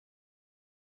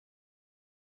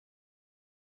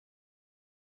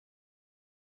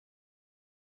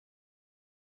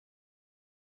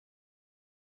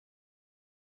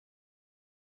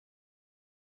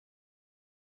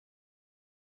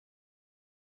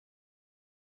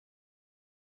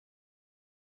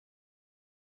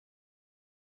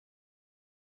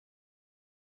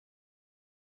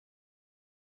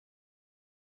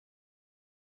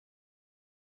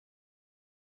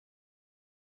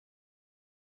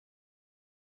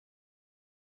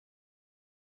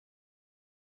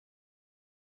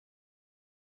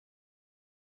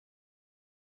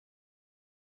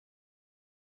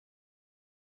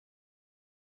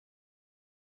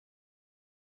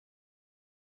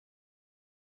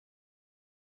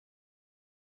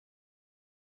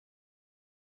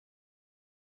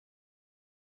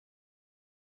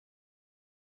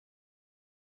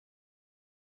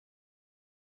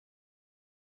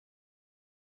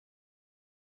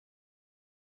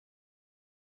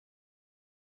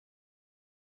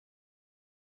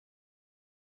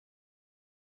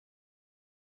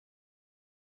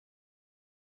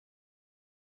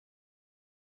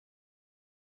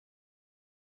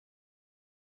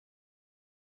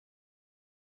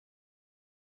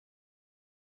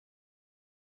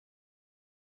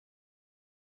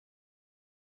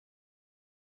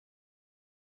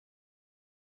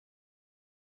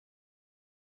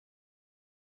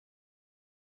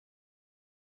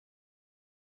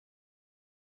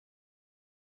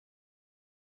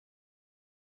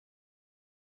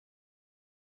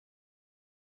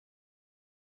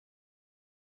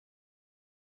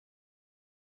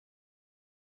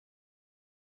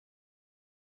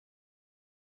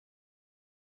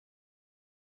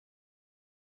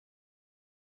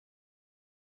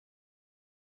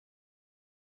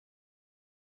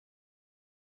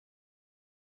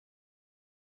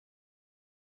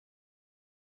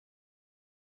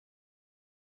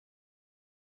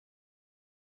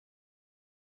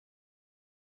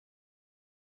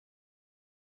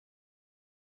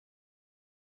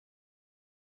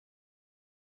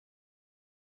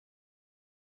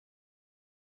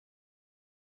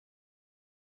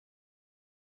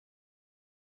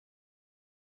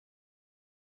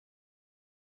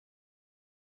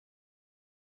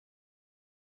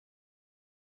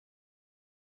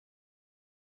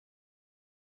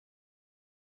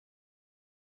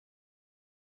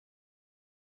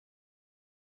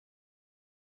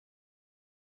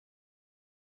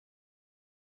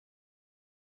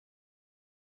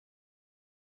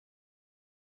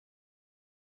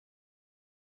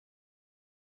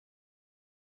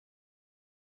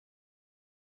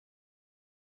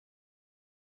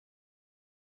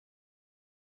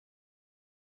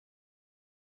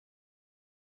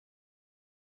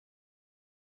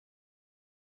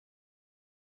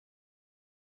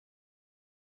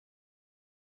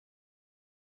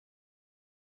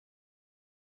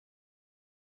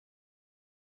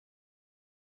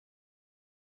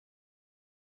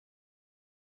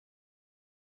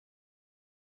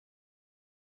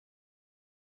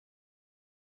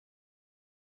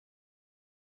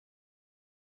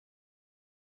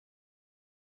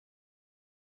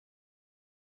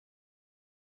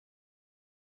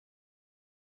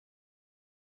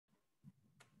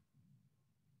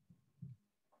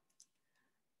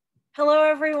Hello,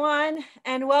 everyone,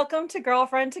 and welcome to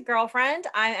Girlfriend2Girlfriend.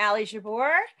 I'm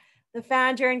Jabbour, the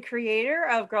founder and creator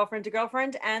of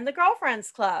Girlfriend2Girlfriend and the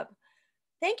Girlfriends Club.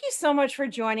 Thank you so much for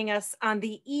joining us on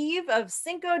the eve of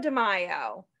Cinco de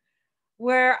Mayo,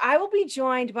 where I will be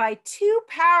joined by two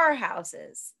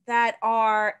powerhouses that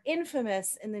are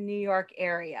infamous in the New York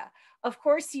area. Of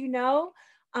course, you know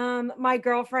my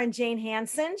girlfriend, Jane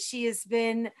Hanson. She has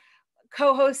been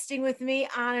co-hosting with me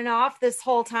on and off this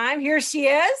whole time. Here she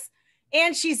is.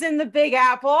 And she's in the Big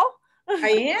Apple.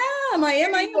 I am.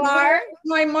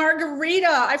 My margarita.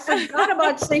 I forgot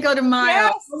about Cinco de Mayo.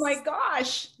 Yes. Oh my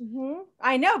gosh.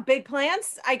 I know. Big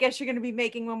plans. I guess you're going to be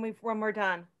making when we're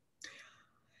done.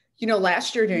 You know,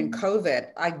 last year during COVID,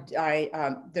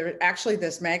 there actually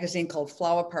this magazine called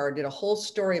Flower Power did a whole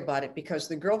story about it because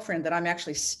the girlfriend that I'm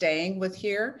actually staying with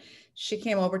here, she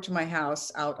came over to my house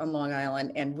out on Long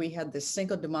Island, and we had this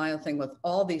Cinco de Mayo thing with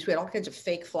we had all kinds of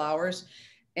fake flowers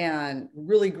and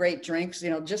really great drinks, you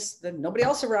know, just nobody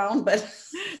else around, but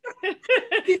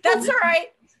that's all right.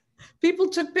 People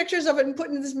took pictures of it and put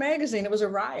it in this magazine. It was a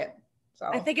riot. So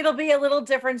I think it'll be a little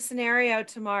different scenario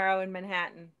tomorrow in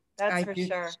Manhattan. That's for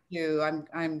sure.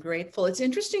 I'm grateful. It's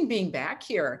interesting being back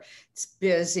here. It's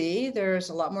busy. There's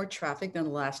a lot more traffic than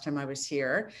the last time I was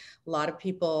here. A lot of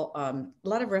people, a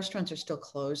lot of restaurants are still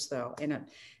closed though.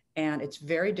 And it's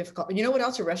very difficult. You know what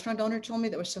else a restaurant owner told me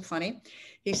that was so funny?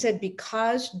 He said,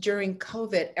 because during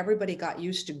COVID, everybody got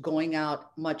used to going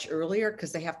out much earlier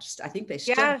because they have to, I think they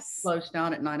still close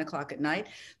down at 9 o'clock at night.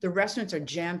 The restaurants are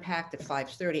jam-packed at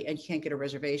 5:30 and you can't get a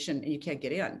reservation and you can't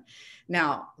get in.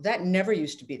 Now, that never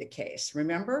used to be the case.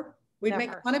 Remember? We'd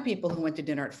make fun of people who went to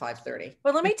dinner at 5:30.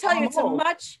 But let me tell you, it's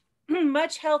a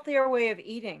much healthier way of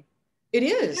eating. It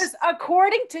is. Because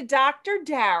according to Dr.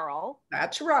 Darryl.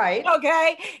 That's right.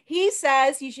 Okay. He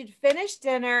says you should finish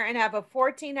dinner and have a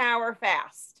 14-hour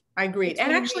fast. I agree.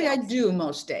 And actually I do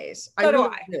most days. So I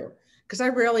really do. Because I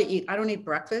rarely eat. I don't eat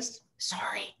breakfast.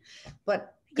 Sorry.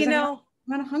 But you know,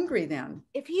 I'm not hungry then.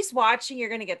 If he's watching, you're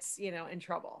going to get, in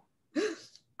trouble.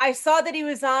 I saw that he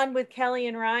was on with Kelly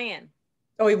and Ryan.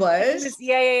 Oh, he was?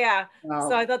 Yeah. Wow.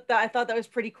 So I thought that was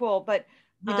pretty cool. But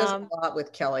he does a lot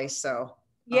with Kelly. So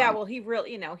yeah, well, he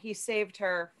really, he saved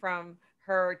her from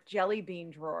her jelly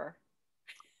bean drawer.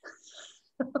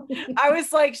 I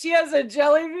was like, she has a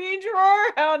jelly bean drawer?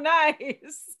 How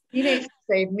nice. He needs to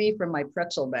save me from my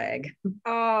pretzel bag.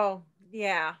 Oh,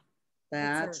 yeah.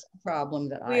 That's a problem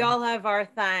that we all have our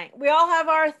thing. We all have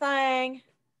our thing.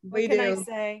 What can I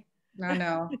say? I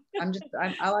know.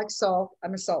 I like salt.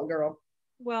 I'm a salt girl.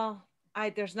 Well,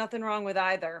 there's nothing wrong with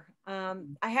either. I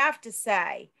have to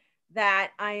say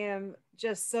that I am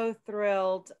just so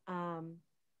thrilled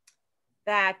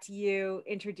that you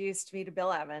introduced me to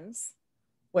Bill Evans.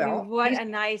 Well, what a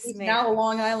nice he's man. Now a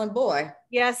Long Island boy.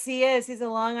 Yes, he is. He's a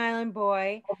Long Island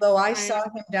boy. Although I saw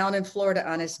him down in Florida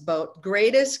on his boat.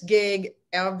 Greatest gig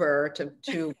ever to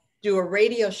do a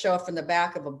radio show from the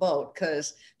back of a boat.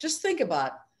 Because just think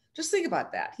about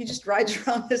that. He just rides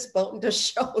around this boat and does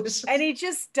shows. And he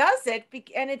just does it.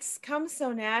 And it's come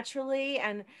so naturally.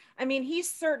 And I mean, he's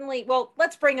certainly, well,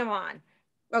 let's bring him on.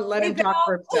 Well, let him talk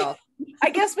for himself. I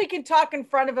guess we can talk in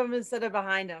front of him instead of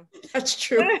behind him. That's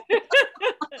true.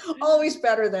 Always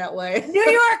better that way. New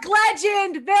York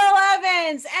legend, Bill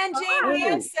Evans and Jane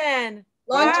Hanson.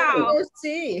 Wow.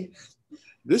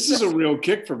 This is a real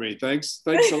kick for me. Thanks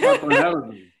a lot for having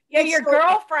me. Yeah, you're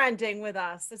girlfriending with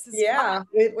us. This is fun.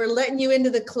 We're letting you into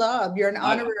the club. You're an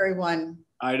honorary one.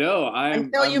 I know.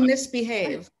 Until you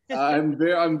misbehave. I'm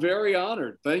very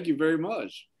honored. Thank you very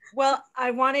much. Well,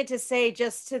 I wanted to say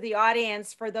just to the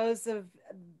audience, for those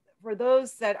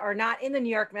that are not in the New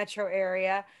York metro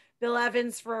area, Bill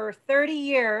Evans for 30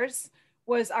 years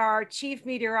was our chief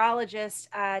meteorologist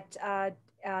at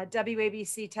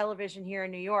WABC television here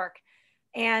in New York.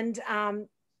 And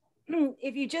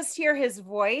if you just hear his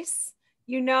voice,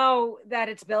 you know that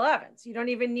it's Bill Evans. You don't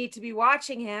even need to be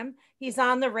watching him. He's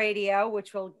on the radio,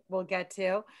 which we'll get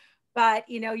to. But,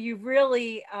 you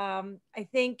really, I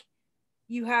think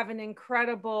you have an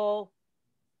incredible,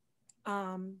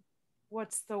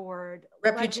 what's the word?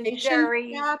 Reputation,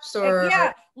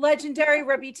 legendary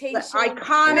reputation.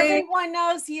 Iconic. Everyone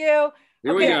knows you.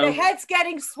 Here we go. The head's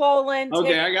getting swollen.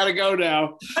 Okay, I gotta go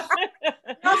now.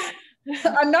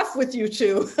 Enough with you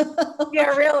two.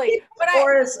 Yeah, really. But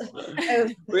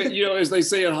as they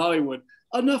say in Hollywood,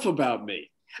 enough about me.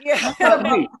 Yeah. About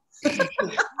me.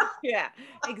 Yeah,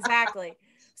 exactly.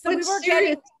 So but we were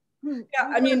getting. Yeah,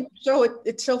 I mean, so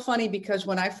it's so funny because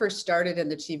when I first started in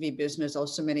the TV business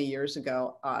so many years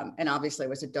ago, and obviously I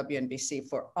was at WNBC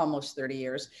for almost 30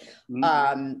 years,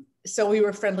 so we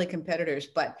were friendly competitors,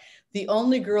 but the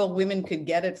only girl women could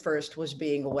get at first was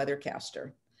being a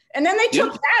weathercaster. And then they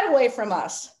took that away from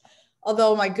us.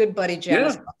 Although my good buddy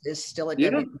Janice is still at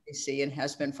WBC and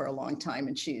has been for a long time,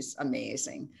 and she's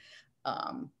amazing.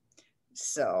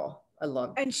 So I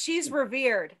love. And she's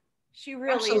revered. She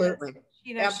really is.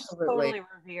 You know, she's totally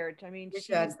revered. I mean, she's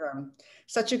had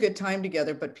such a good time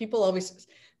together. But people always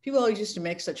used to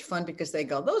make such fun because they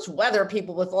go, those weather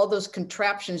people with all those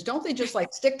contraptions, don't they just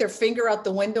like stick their finger out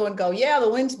the window and go, yeah, the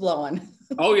wind's blowing?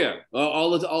 Oh yeah, all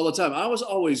the time. I was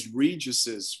always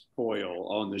Regis's foil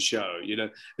on the show. You know,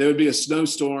 there would be a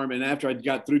snowstorm, and after I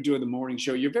got through doing the morning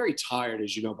show, you're very tired,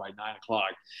 as you know, by 9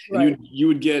 o'clock, and you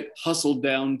would get hustled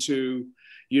down to,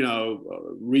 you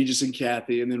know, Regis and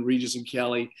Kathy, and then Regis and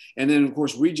Kelly, and then of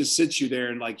course Regis sits you there,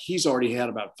 and like he's already had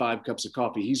about 5 cups of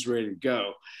coffee, he's ready to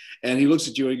go, and he looks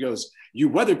at you and he goes, "You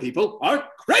weather people are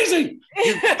crazy.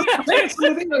 It's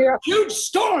going to be a huge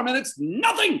storm, and it's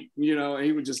nothing." You know, and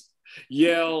he would just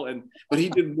yell, but he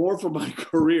did more for my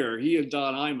career. He and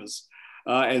Don Imus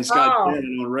and Scott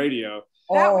Cannon on radio.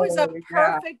 That was a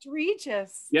perfect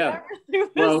Regis. Yeah. That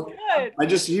really was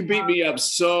good. He beat me up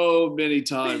so many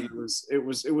times. It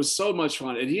was so much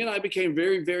fun. And he and I became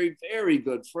very, very, very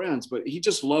good friends, but he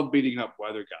just loved beating up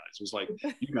weather guys. It was like,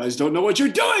 you guys don't know what you're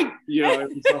doing. You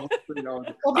know,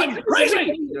 I'm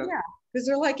crazy. Yeah. Because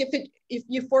they're like, if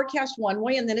you forecast one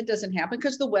way and then it doesn't happen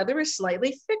because the weather is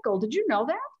slightly fickle. Did you know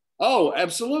that? Oh,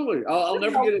 absolutely. I'll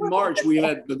never get it. In March, we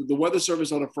had the Weather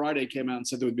Service on a Friday came out and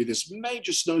said there would be this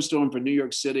major snowstorm for New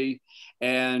York City.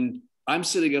 And I'm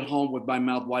sitting at home with my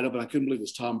mouth wide open. I couldn't believe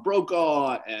this. Tom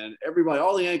Brokaw and everybody,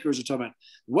 all the anchors are talking about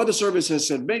the Weather Service has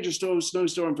said major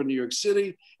snowstorm for New York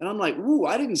City. And I'm like, ooh,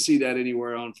 I didn't see that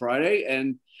anywhere on Friday.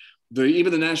 And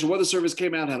even the National Weather Service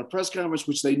came out, had a press conference,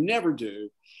 which they never do.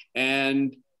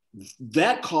 And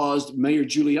that caused Mayor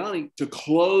Giuliani to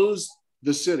close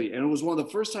the city. And it was one of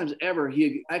the first times ever he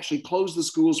had actually closed the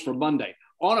schools for Monday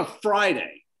on a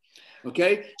Friday.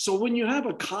 Okay. So when you have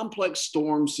a complex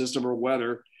storm system or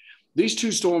weather, these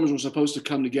two storms were supposed to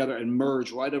come together and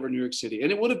merge right over New York City.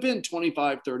 And it would have been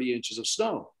 25, 30 inches of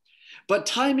snow. But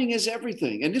timing is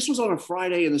everything. And this was on a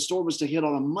Friday and the storm was to hit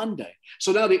on a Monday.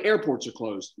 So now the airports are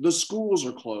closed. The schools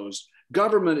are closed.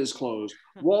 Government is closed.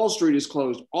 Wall Street is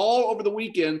closed all over the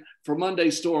weekend for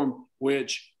Monday's storm,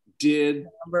 which did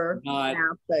not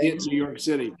hit New York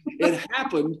City. It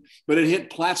happened, but it hit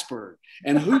Plattsburgh.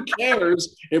 And who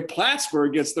cares if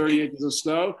Plattsburgh gets 30 inches of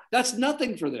snow? That's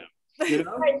nothing for them. You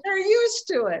know? They're used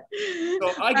to it.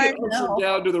 So I get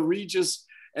down to the Regis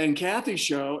and Kathy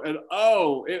show, and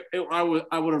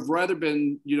I would have rather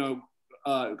been, you know,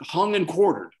 hung and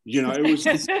quartered. You know, it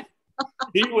was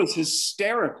he was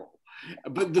hysterical.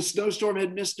 But the snowstorm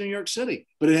had missed New York City,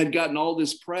 but it had gotten all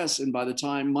this press, and by the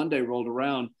time Monday rolled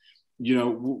around, you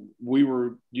know, we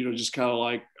were, you know, just kind of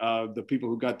like the people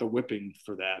who got the whipping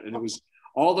for that. And it was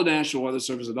all the National Weather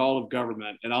Service and all of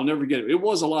government. And I'll never get it. It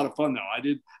was a lot of fun,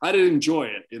 though. I did enjoy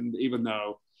it. And even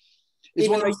though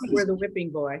you were the whipping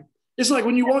boy. It's like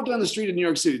when you walk down the street in New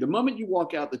York City, the moment you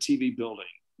walk out the TV building,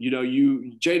 you know,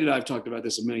 Jade and I have talked about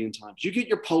this a million times. You get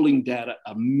your polling data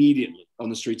immediately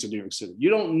on the streets of New York City. You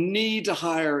don't need to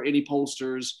hire any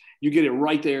pollsters. You get it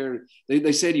right there.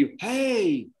 They say to you,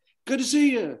 "Hey, good to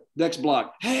see you." Next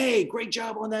block, "Hey, great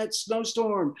job on that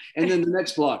snowstorm." And then the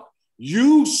next block,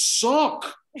 "You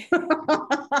suck." You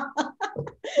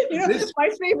know,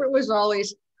 my favorite was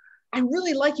always, "I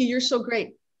really like you. You're so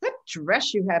great. That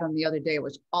dress you had on the other day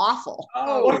was awful."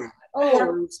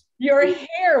 Your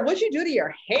hair. What'd you do to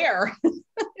your hair?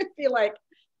 It'd be like,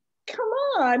 come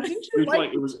on. Didn't you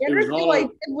like it was all I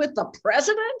did with the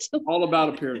president? All about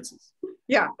appearances.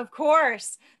 Yeah. Of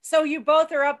course. So you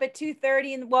both are up at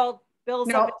 2:30 and Bill's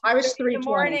up at I was 3:20 in the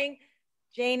morning.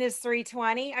 Jane is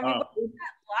 3:20. I mean, what was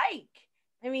that like?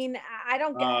 I mean, I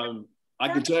don't get it. I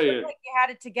can tell you. Like you had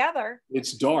it together.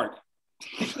 It's dark.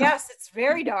 Yes, it's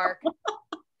very dark.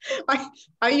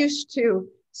 I used to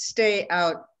stay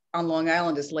out on Long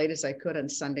Island as late as I could on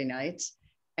Sunday nights.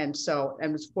 And so I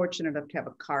was fortunate enough to have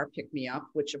a car pick me up,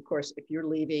 which of course, if you're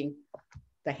leaving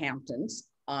the Hamptons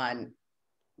on,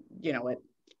 you know, at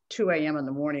 2 a.m. in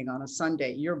the morning on a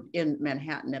Sunday, you're in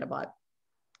Manhattan at about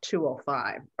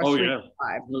 2:05 or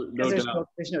 3:05. No,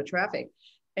 there's no traffic.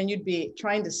 And you'd be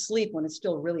trying to sleep when it's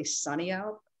still really sunny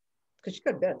out, because you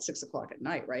go to bed at 6 o'clock at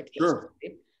night, right? Sure.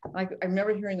 I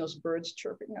remember hearing those birds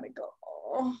chirping and I go,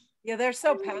 oh. Yeah, they're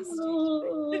so pesky.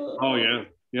 Oh, yeah.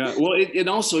 Yeah. Well, and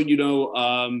also, you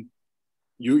know,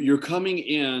 you're coming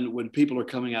in when people are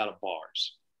coming out of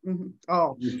bars. Mm-hmm.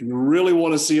 Oh. You really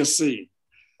want to see a scene.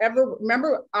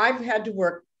 Remember, I've had to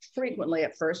work frequently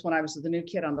at first when I was the new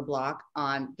kid on the block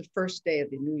on the first day of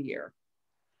the new year,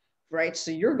 right?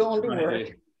 So you're going to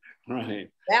work. Right.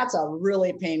 That's a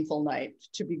really painful night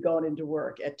to be going into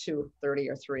work at 2:30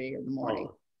 or 3 in the morning.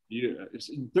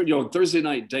 Oh, Thursday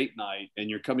night date night, and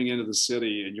you're coming into the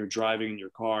city, and you're driving in your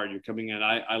car, and you're coming in.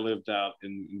 I lived out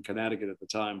in Connecticut at the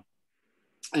time,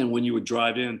 and when you would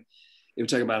drive in, it would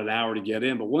take about an hour to get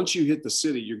in. But once you hit the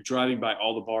city, you're driving by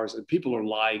all the bars, and people are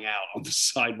lying out on the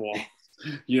sidewalk,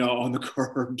 on the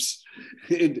curbs.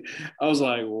 I was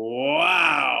like,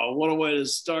 wow, what a way to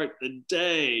start the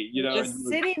day. The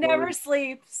city never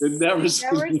sleeps. It never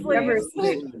sleeps.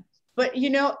 But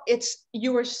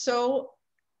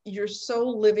you're so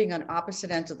living on opposite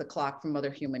ends of the clock from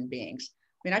other human beings.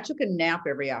 I mean, I took a nap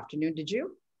every afternoon. Did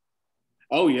you?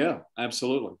 Oh yeah,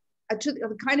 absolutely. I took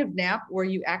the kind of nap where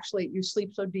you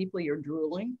sleep so deeply you're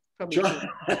drooling. Probably. Sure.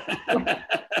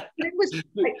 It was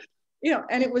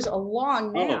and it was a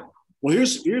long nap. Oh. Well,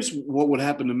 here's what would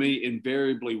happen to me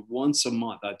invariably once a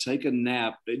month. I'd take a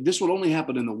nap. This would only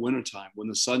happen in the wintertime when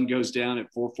the sun goes down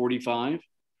at 4:45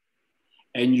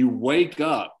 and you wake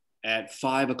up at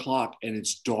 5 o'clock and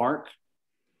it's dark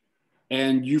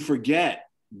and you forget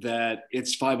that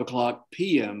it's 5 o'clock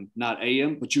p.m., not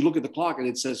a.m., but you look at the clock and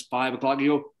it says 5 o'clock and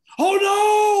you go,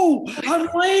 oh no, I'm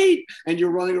late. And you're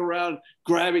running around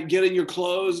getting your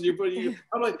clothes and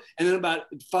I'm like, and then about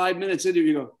 5 minutes into it,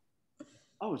 you go,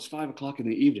 oh, it's 5 o'clock in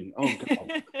the evening. Oh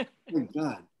God. Oh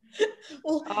God.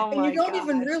 Well, and you don't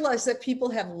even realize that people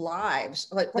have lives,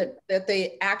 like that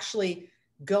they actually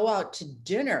go out to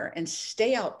dinner and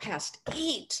stay out past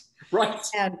 8. Right.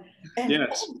 And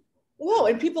yes. Whoa.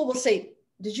 And people will say,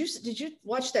 did you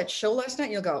watch that show last night?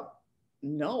 And you'll go,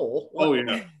 no.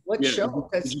 What show?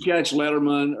 Did you catch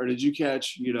Letterman, or did you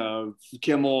catch,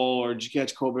 Kimmel, or did you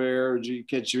catch Colbert, or did you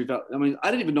catch, I mean,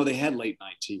 I didn't even know they had late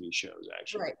night TV shows,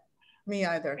 actually. Right. Me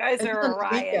either. You guys are a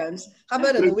riot. Weekends. How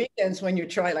about on the weekends when you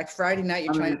try, like Friday night,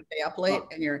 you're trying to stay up late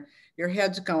and your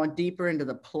head's going deeper into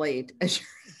the plate.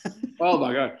 Oh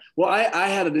my God. Well, I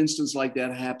had an instance like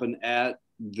that happen at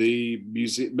the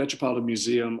Metropolitan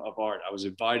Museum of Art. I was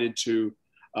invited to,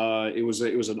 it was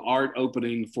an art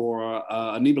opening for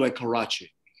Annibale Carracci.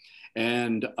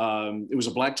 And it was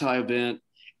a black tie event,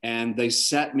 and they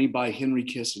sat me by Henry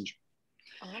Kissinger.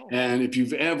 Oh. And if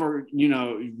you've ever,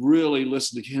 really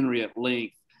listened to Henry at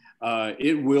length,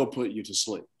 it will put you to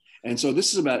sleep. And so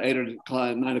this is about 9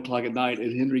 o'clock at night,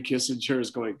 and Henry Kissinger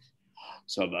is going,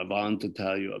 so I want to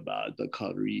tell you about the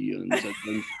Koreans.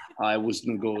 And I was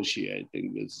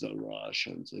negotiating with the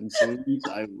Russians, and so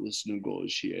I was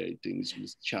negotiating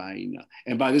with China.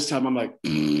 And by this time, I'm like,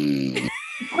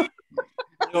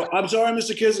 I'm sorry,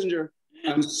 Mr. Kissinger.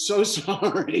 I'm so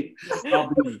sorry. I'll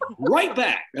be right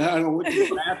back. I went to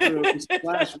the bathroom,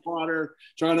 splash water,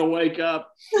 trying to wake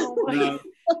up. And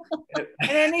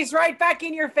then he's right back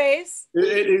in your face.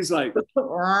 He's like,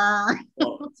 well,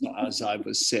 as I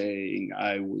was saying,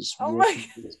 I was working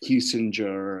with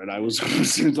Kissinger, and I was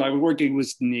working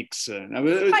with Nixon.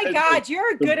 My God,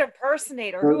 you're a good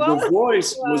impersonator. The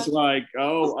voice was like, I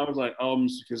was like, oh,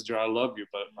 Mr. Kissinger, I love you,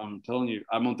 but I'm telling you,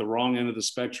 I'm on the wrong end of the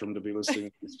spectrum to be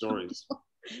listening to these stories.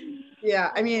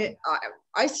 Yeah, I mean,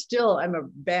 I still am a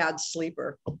bad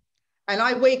sleeper, and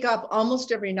I wake up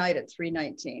almost every night at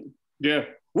 3:19. Yeah,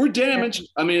 we're damaged.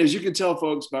 I mean, as you can tell,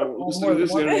 folks, by listening to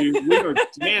this interview, we are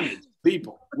damaged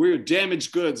people. We're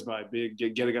damaged goods by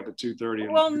getting up at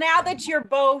 2:30. Well, now that you're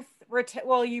both,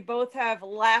 you both have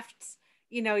left,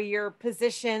 your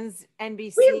positions,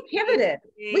 NBC. We pivoted.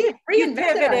 We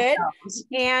reinvented ourselves.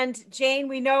 And Jane,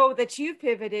 we know that you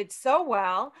pivoted so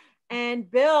well.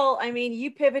 And Bill, I mean,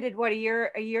 you pivoted a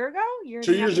year ago?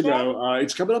 2 years ago.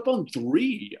 It's coming up on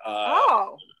 3.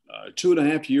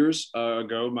 2.5 years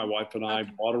ago, my wife and I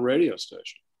bought a radio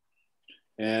station.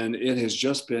 And it has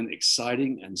just been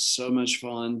exciting and so much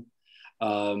fun.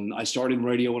 I started in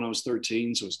radio when I was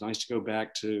 13, so it's nice to go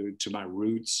back to my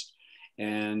roots.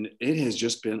 And it has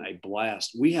just been a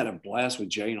blast. We had a blast with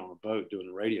Jane on the boat doing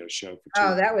a radio show for 2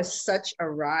 years. That was such a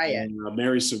riot. And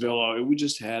Mary Savillo, we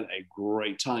just had a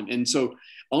great time. And so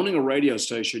owning a radio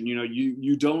station,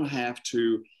 you don't have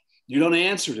to, you don't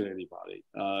answer to anybody.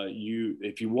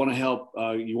 If you want to help,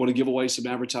 you want to give away some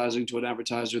advertising to an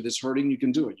advertiser that's hurting, you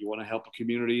can do it. You want to help a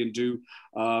community and do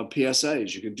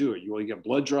PSAs, you can do it. You want to get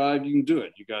blood drive, you can do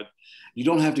it. You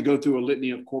don't have to go through a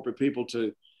litany of corporate people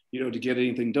to get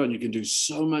anything done. You can do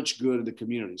so much good in the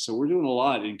community. So we're doing a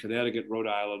lot in Connecticut, Rhode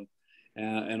Island,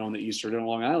 and on the Eastern and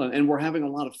Long Island. And we're having a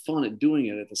lot of fun at doing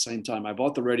it at the same time. I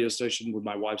bought the radio station with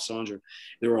my wife, Sandra.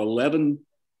 There were 11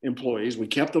 employees. We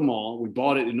kept them all. We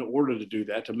bought it in order to do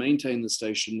that, to maintain the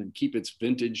station and keep its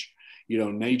vintage,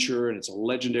 nature, and it's a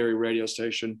legendary radio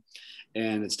station,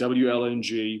 and it's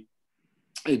WLNG.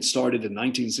 It started in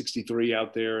 1963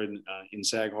 out there in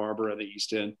Sag Harbor at the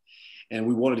East End. And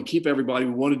we wanted to keep everybody,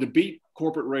 we wanted to beat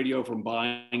corporate radio from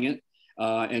buying it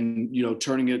and,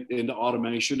 turning it into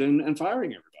automation and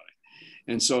firing everybody.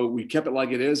 And so we kept it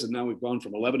like it is. And now we've gone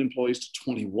from 11 employees to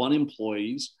 21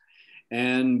 employees.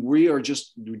 And we are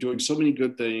just doing so many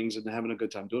good things and having a good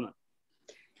time doing it.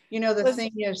 The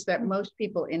thing is that most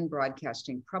people in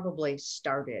broadcasting probably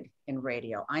started in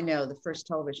radio. I know the first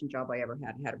television job I ever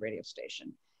had a radio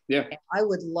station. Yeah. And I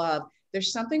would love,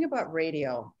 there's something about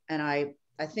radio, and I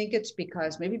think it's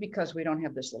because we don't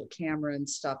have this little camera and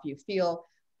stuff, you feel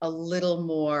a little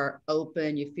more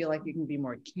open, you feel like you can be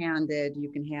more candid,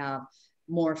 you can have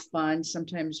more fun,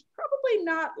 sometimes probably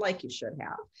not like you should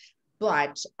have.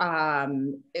 But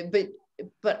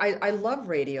I love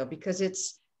radio because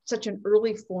it's such an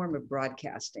early form of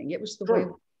broadcasting. It was the way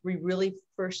we really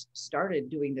first started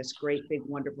doing this great, big,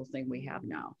 wonderful thing we have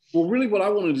now. Well, really what I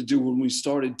wanted to do when we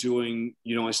started doing,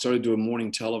 I started doing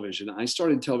morning television. I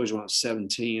started television when I was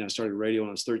 17. I started radio when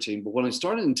I was 13. But when I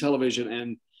started in television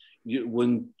and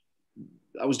when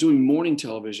I was doing morning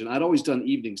television, I'd always done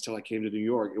evenings till I came to New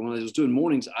York. And when I was doing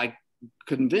mornings, I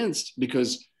convinced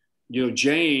because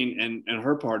Jane and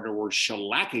her partner were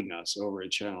shellacking us over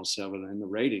at Channel 7 in the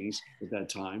ratings at that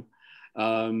time.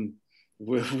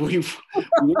 We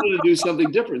wanted to do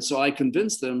something different. So I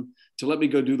convinced them to let me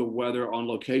go do the weather on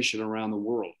location around the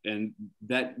world. And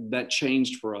that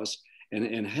changed for us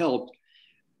and helped.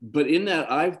 But in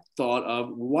that, I've thought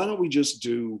of, why don't we just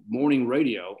do morning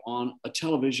radio on a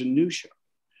television news show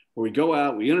where we go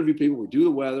out, we interview people, we do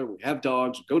the weather, we have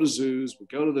dogs, we go to zoos, we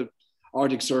go to the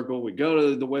Arctic Circle, we go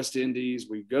to the West Indies,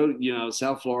 we go,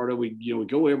 South Florida, we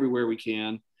go everywhere we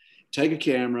can, take a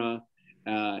camera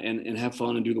and have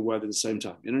fun and do the weather at the same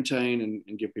time, entertain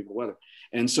and give people weather.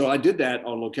 And so I did that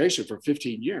on location for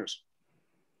 15 years.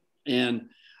 And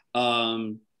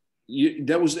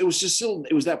it was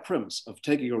that premise of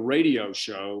taking a radio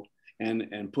show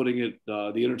and putting it,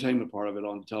 the entertainment part of it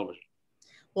on television.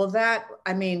 Well,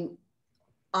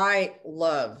 I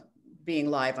love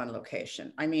being live on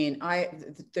location.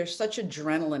 There's such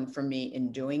adrenaline for me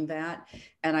in doing that.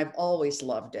 And I've always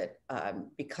loved it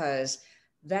because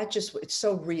it's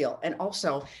so real. And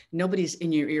also nobody's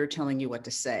in your ear telling you what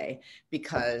to say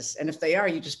and if they are,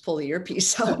 you just pull the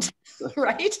earpiece out,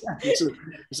 right?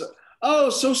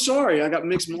 So sorry, I got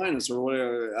mixed minus or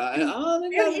whatever.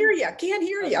 Can't hear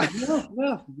you.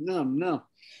 No.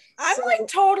 I'm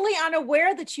totally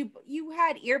unaware that you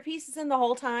had earpieces in the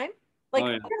whole time.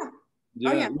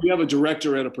 Yeah. We have a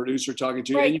director and a producer talking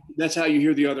to you, right. And that's how you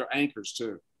hear the other anchors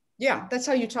too. Yeah, that's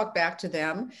how you talk back to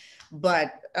them.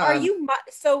 But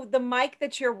so the mic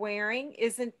that you're wearing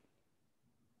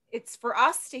it's for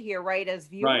us to hear, right, as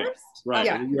viewers? Right.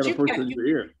 Yeah. You have a person in your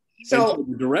ear. So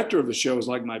the director of the show is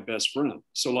like my best friend.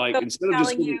 So instead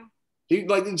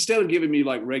of giving me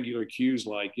like regular cues,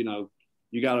 like, you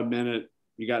got a minute,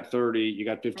 you got 30, you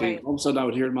got 15, right. All of a sudden I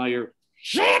would hear in my ear,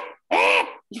 shut up.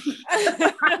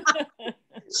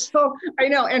 So I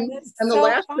know, and the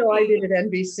last show I did at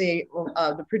NBC,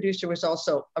 the producer was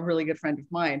also a really good friend of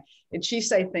mine, and she'd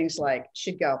say things like,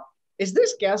 she'd go, "Is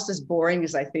this guest as boring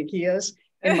as I think he is?"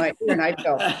 In my ear, and I'd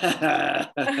go,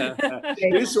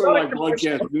 "It is sort of like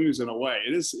broadcast news in a way.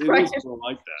 It is sort of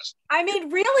like that."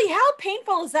 Really, how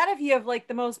painful is that if you have like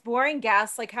the most boring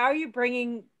guests? Like, how are you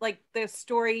bringing like the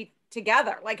story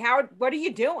together? Like, what are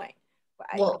you doing?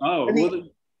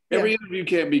 Every interview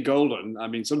can't be golden.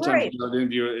 Sometimes you do an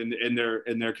interview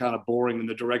and they're kind of boring, and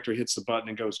the director hits the button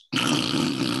and goes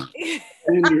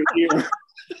in your ear.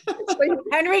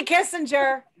 Henry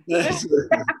Kissinger.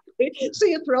 So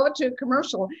you throw it to a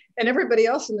commercial, and everybody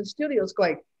else in the studio is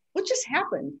going, "What just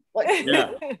happened? What's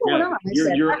going on?"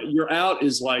 Your out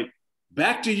is like,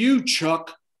 "Back to you,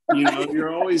 Chuck." You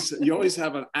always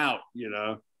have an out.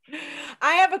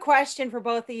 I have a question for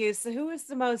both of you. So, who is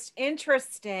the most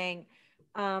interesting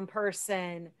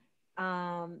person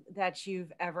that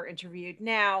you've ever interviewed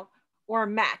now or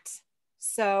met?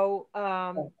 So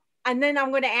and then I'm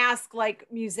going to ask like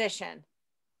musician.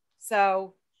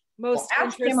 So most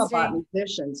ask him about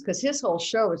musicians, because his whole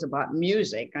show is about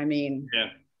music.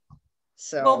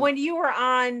 So well, when you were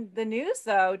on the news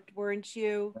though, weren't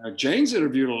you? Jane's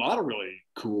interviewed a lot of really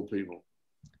cool people.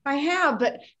 I have,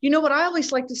 but what I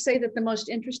always like to say, that the most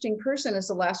interesting person is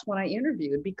the last one I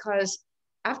interviewed, because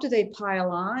after they pile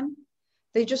on,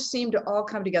 they just seem to all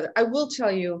come together. I will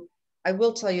tell you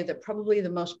that probably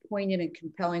the most poignant and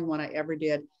compelling one I ever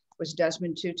did was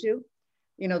Desmond Tutu,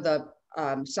 the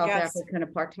South African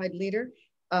apartheid leader.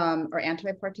 or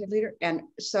anti-apartheid leader. And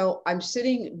so I'm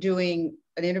sitting doing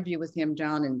an interview with him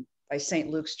down by St.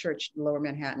 Luke's Church in Lower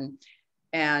Manhattan.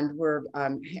 And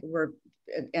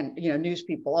and you know, news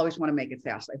people always want to make it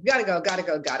fast. Like, gotta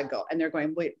go. And they're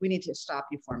going, wait, we need to stop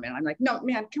you for a minute. I'm like, no,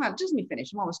 man, come on, just let me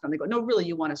finish. I'm almost done. They go, no, really,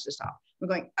 you want us to stop? We're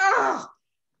going, ah.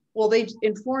 Well, they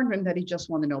informed him that he just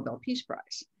won the Nobel Peace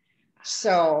Prize.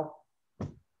 So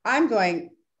I'm going,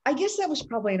 I guess that was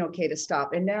probably an okay to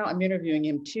stop. And now I'm interviewing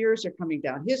him. Tears are coming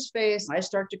down his face. I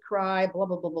start to cry, blah,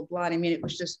 blah, blah, blah, blah. And I mean, it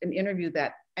was just an interview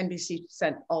that NBC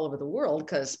sent all over the world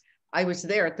because I was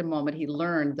there at the moment he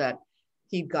learned that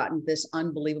he'd gotten this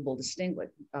unbelievable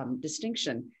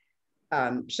distinction.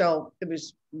 So it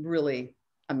was really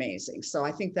amazing. So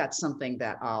I think that's something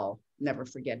that I'll never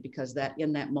forget, because that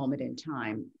in that moment in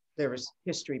time, there was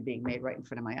history being made right in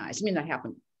front of my eyes. I mean, that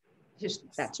happened, just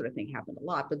that sort of thing happened a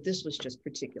lot, but this was just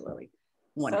particularly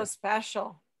wonderful. So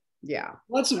special. Yeah.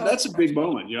 Well, that's a big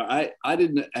moment. You know, I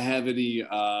didn't have any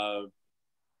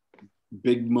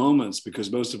big moments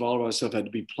because most of all of our stuff had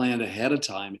to be planned ahead of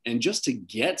time. And just to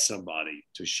get somebody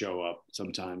to show up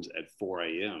sometimes at 4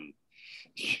 a.m.,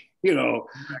 you know,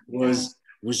 was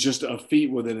just a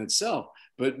feat within itself.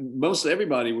 But most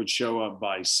everybody would show up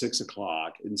by 6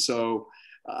 o'clock. And so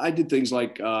I did things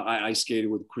like I skated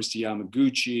with Christy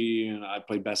Yamaguchi, and I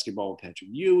played basketball with Patrick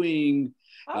Ewing.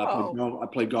 I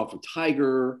played golf with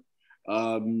Tiger.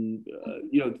 You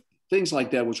know, things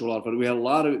like that, which were a lot of fun. We had a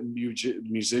lot of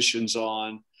musicians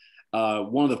on.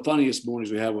 One of the funniest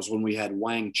mornings we had was when we had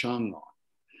Wang Chung on.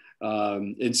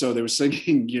 And so they were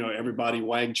singing, you know, everybody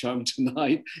Wang Chung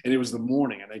tonight. And it was the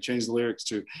morning, and they changed the lyrics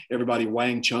to everybody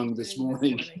Wang Chung this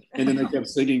morning. And then they kept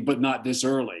singing, but not this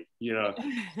early, you know,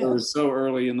 it was so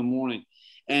early in the morning.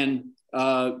 And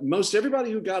most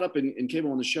everybody who got up and came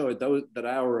on the show at that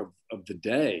hour of the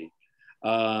day,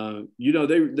 you know,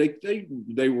 they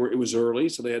were, it was early,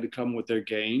 so they had to come with their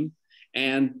game,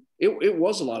 and it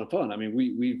was a lot of fun. I mean,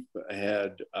 we've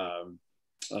had,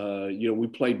 you know, we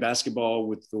played basketball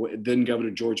with the then Governor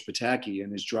George Pataki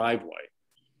in his driveway,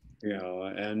 you know,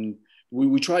 and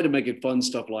we tried to make it fun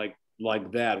stuff like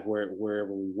that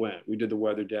wherever we went. We did the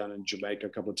weather down in Jamaica a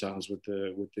couple of times with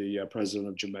the president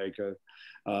of Jamaica,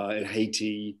 at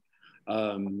Haiti.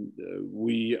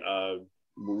 We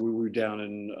were down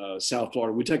in South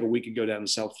Florida. We'd take a week and go down to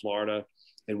South Florida,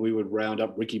 and we would round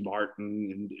up Ricky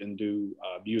Martin and do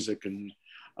music and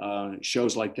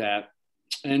shows like that.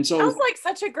 And so sounds like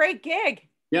such a great gig.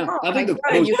 Yeah, I think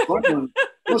the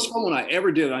most fun one I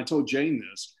ever did, and I told Jane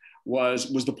this,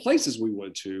 was the places we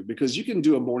went to, because you can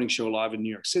do a morning show live in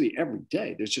New York City every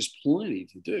day. There's just plenty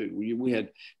to do. We had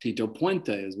Tito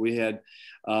Puentes, we had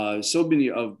so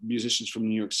many of musicians from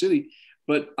New York City,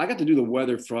 but I got to do the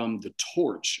weather from the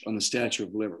torch on the Statue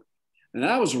of Liberty, and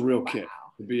that was a real kick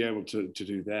to be able to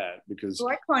do that, because so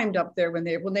I climbed up there when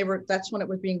they were, that's when it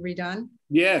was being redone.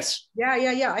 Yes.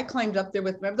 Yeah. I climbed up there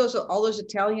with, remember all those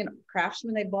Italian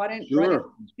craftsmen they bought in?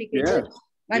 Sure. Speaking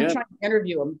I'm trying to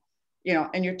interview them, you know,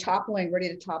 and you're toppling, ready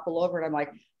to topple over. And I'm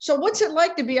like, so what's it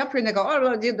like to be up here? And they go, all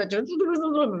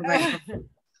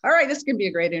right, this can be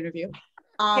a great interview.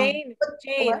 Jane,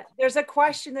 there's a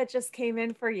question that just came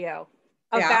in for you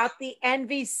about the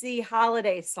NBC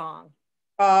holiday song.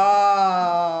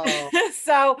 Oh.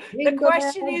 So the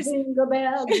question is, jingle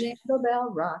bell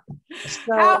rock.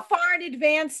 So, how far in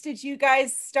advance did you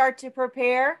guys start to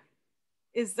prepare?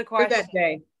 Is the question. For that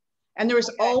day. And there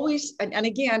was always, and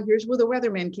again, here's where the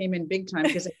weatherman came in big time,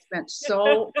 because they spent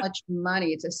so much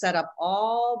money to set up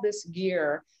all this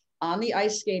gear on the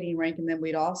ice skating rink. And then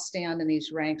we'd all stand in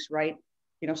these ranks, right?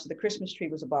 You know, so the Christmas tree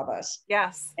was above us.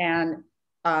 Yes. And,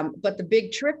 but the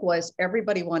big trick was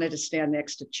everybody wanted to stand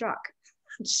next to Chuck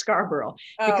Scarborough,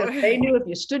 because they knew if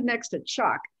you stood next to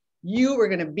Chuck, you were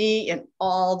going to be in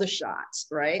all the shots,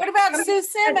 right? What about Sue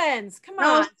Simmons? Come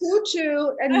on. Sue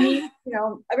too, and me, you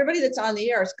know, everybody that's on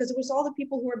the air, because it was all the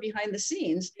people who were behind the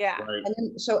scenes. Yeah. Right. And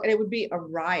then, and it would be a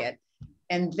riot,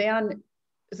 and then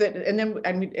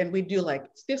we'd do like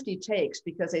 50 takes,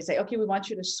 because they say, okay, we want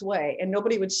you to sway, and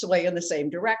nobody would sway in the same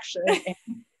direction.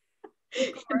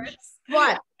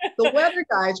 But the weather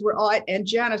guys were all, and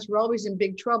Janice were always in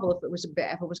big trouble if it was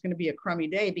going to be a crummy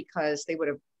day, because they would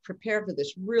have prepared for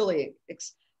this really,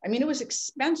 I mean, it was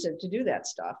expensive to do that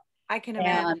stuff. I can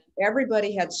imagine. And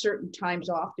everybody had certain times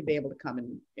off to be able to come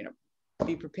and, you know,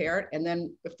 be prepared. And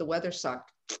then if the weather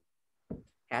sucked.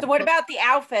 So what about the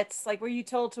outfits? Like, were you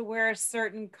told to wear a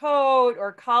certain coat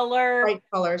or color? Bright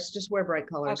colors, just wear bright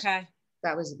colors. Okay.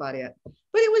 That was about it.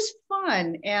 But it was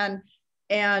fun.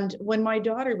 And when my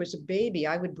daughter was a baby,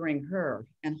 I would bring her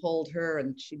and hold her,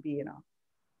 and she'd be, you know.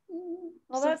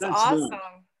 Well, that's awesome.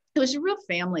 It was a real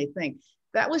family thing.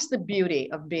 that was the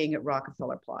beauty of being at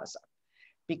Rockefeller Plaza,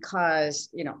 because,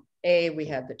 you know, we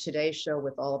had the Today Show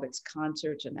with all of its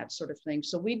concerts and that sort of thing.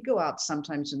 So we'd go out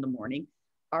sometimes in the morning.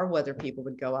 Our weather people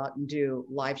would go out and do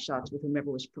live shots with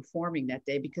whomever was performing that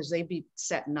day, because they'd be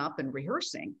setting up and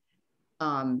rehearsing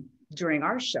during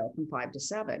our show from 5 to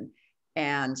 7.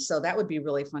 And so that would be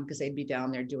really fun, because they'd be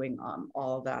down there doing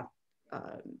all of that.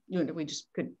 You know, we just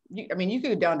could, I mean, you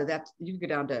could go down to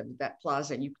that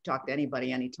plaza and you could talk to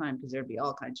anybody anytime, because there'd be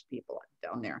all kinds of people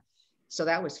down there. So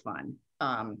that was fun.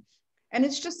 And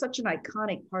it's just such an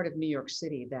iconic part of New York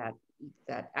City that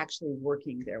actually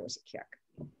working there was a kick.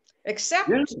 Except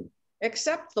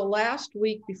the last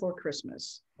week before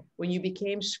Christmas, when you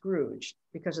became Scrooge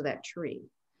because of that tree.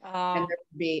 And there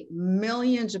would be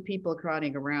millions of people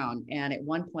crowding around. And at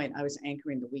one point I was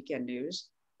anchoring the weekend news.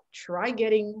 Try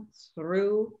getting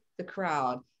through the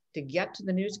crowd to get to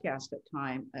the newscast at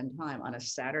time on a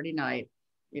Saturday night,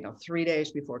 you know, 3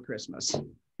 days before Christmas.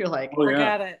 You're like,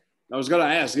 forget it. I was going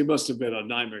to ask, it must have been a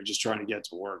nightmare just trying to get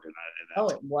to work.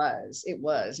 It was.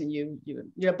 And you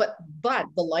know, but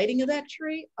the lighting of that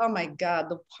tree, oh my God,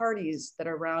 the parties that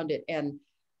are around it.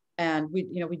 And we,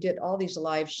 you know, we did all these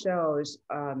live shows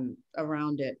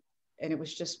around it, and it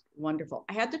was just wonderful.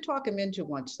 I had to talk him into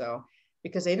once though,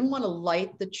 because they didn't want to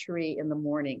light the tree in the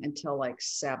morning until like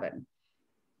 7.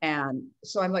 And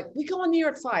so I'm like, we go on the air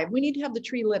at 5. We need to have the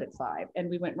tree lit at 5. And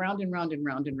we went round and round and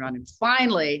round and round. And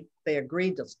finally, they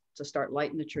agreed to start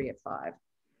lighting the tree at 5.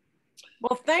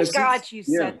 Well, thank God you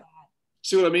said that.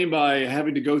 See what I mean by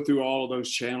having to go through all of those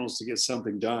channels to get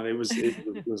something done? It was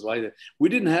like that. We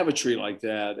didn't have a tree like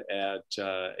that at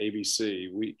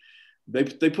ABC.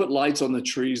 They put lights on the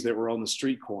trees that were on the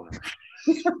street corner.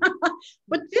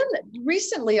 But then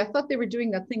recently, I thought they were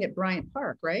doing that thing at Bryant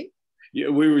Park, right? Yeah,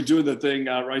 we were doing the thing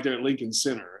right there at Lincoln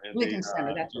Center. And Lincoln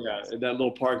Center, that's and that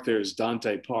little park there is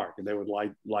Dante Park, and they would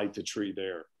light the tree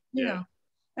there. Yeah.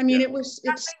 I mean, it's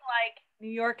nothing like New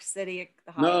York City.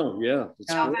 No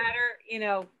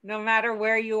matter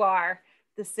where you are,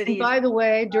 the city. And by the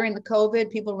way, during the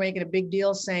COVID, people were making a big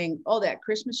deal saying, oh, that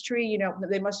Christmas tree, you know,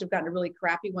 they must have gotten a really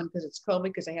crappy one because it's COVID,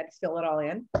 because they had to fill it all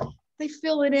in. They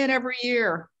fill it in every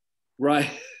year. Right.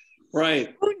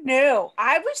 Right. Who knew?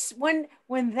 I was when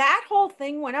that whole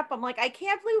thing went up, I'm like, I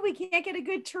can't believe we can't get a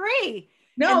good tree.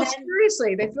 No,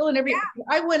 seriously, they fill in every. Yeah.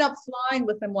 I went up flying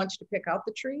with them once to pick out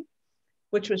the tree,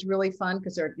 which was really fun,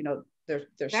 because they're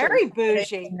very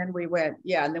bougie. And then we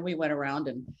went around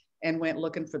and went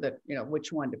looking for the, you know,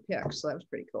 which one to pick. So that was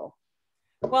pretty cool.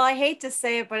 Well, I hate to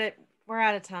say it, but we're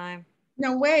out of time.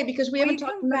 No way, because we haven't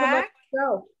talked about the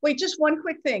show. Wait, just one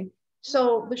quick thing.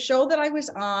 So the show that I was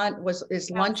on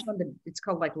is Lunch on the. It's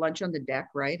called like Lunch on the Deck,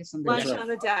 right? It's on the Lunch on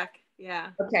the Deck.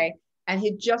 Yeah. Okay, and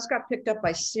he just got picked up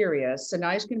by Sirius, so now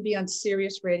he's going to be on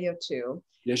Sirius Radio too.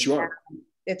 Yes, you are.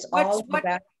 It's all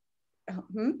about.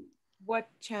 What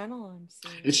channel on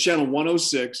Sirius? It's channel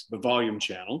 106, the volume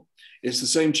channel. It's the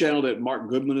same channel that Mark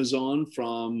Goodman is on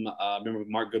from. Remember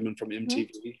Mark Goodman from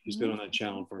MTV? He's been on that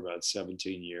channel for about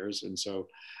 17 years, and so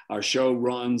our show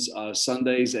runs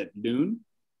Sundays at noon.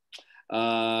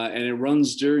 And it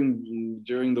runs during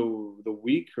the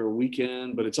week or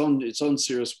weekend, but it's on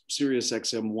Sirius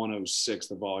XM 106,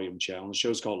 the volume channel. The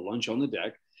show's called Lunch on the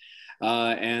Deck.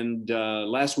 And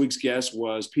last week's guest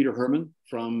was Peter Herman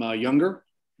from Younger.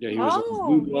 Yeah, he was on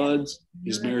Blue Bloods.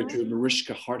 He's married to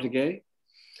Mariska Hargitay.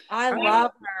 I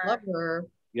love her.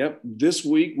 Yep. This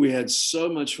week we had so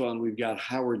much fun. We've got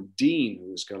Howard Dean,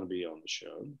 who's going to be on the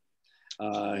show.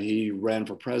 He ran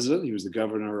for president. He was the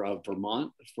governor of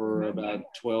Vermont for about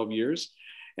 12 years.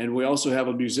 And we also have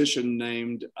a musician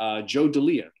named Joe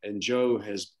D'Elia. And Joe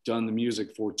has done the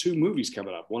music for 2 movies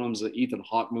coming up. One of them is the Ethan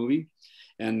Hawke movie,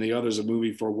 and the other is a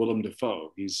movie for Willem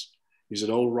Dafoe. He's an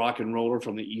old rock and roller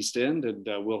from the East End, and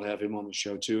we'll have him on the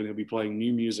show too. And he'll be playing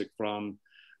new music from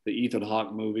the Ethan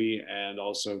Hawke movie and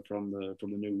also from the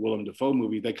new Willem Dafoe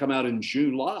movie. They come out in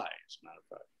July, as a matter of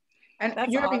fact. And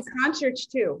you're having concerts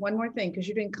too. One more thing, because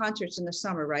you're doing concerts in the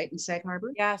summer, right? In Sag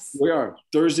Harbor? Yes. We are.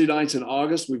 Thursday nights in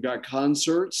August, we've got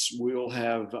concerts. We'll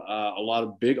have a lot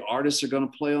of big artists are going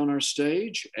to play on our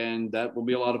stage, and that will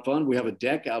be a lot of fun. We have a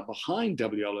deck out behind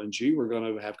WLNG. We're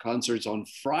going to have concerts on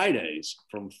Fridays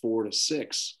from 4 to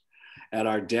 6 at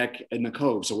our deck in the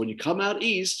Cove. So when you come out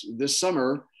east this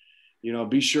summer, you know,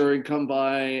 be sure and come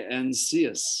by and see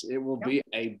us. It will be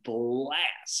a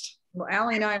blast. Well,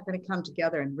 Allie and I are going to come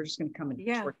together, and we're just going to come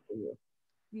and work for you.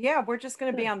 Yeah, we're just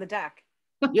going to be on the deck.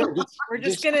 Yeah,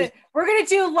 we're gonna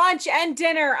do lunch and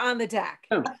dinner on the deck.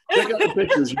 Check out the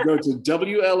pictures. You go to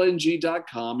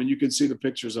WLNG.com and you can see the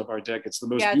pictures of our deck. It's the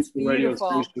most beautiful radio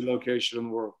station location in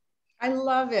the world. I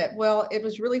love it. Well, it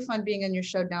was really fun being on your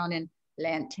show down in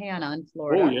Lantana in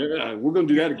Florida. Oh yeah, we're going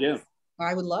to do that again.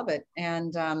 I would love it.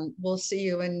 And we'll see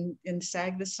you in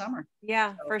SAG this summer.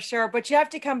 Yeah, for sure. But you have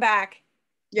to come back.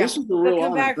 Yeah. This is a real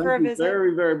come honor. back for Thank a you visit.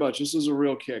 very, very much. This is a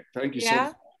real kick. Thank you so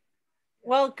much.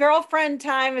 Well, girlfriend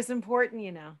time is important,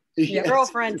 you know. Yes.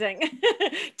 Girlfriending.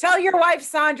 Tell your wife,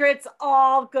 Sandra, it's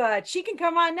all good. She can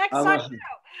come on next time too.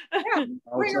 Yeah,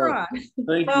 bring her on.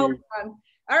 Thank you.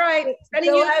 All right.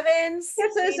 Bill Evans.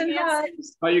 Kisses and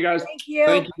hugs. Bye, you guys. Thank you.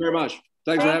 Thank you very much.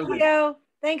 Thanks for having me.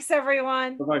 Thanks,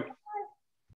 everyone. Bye-bye.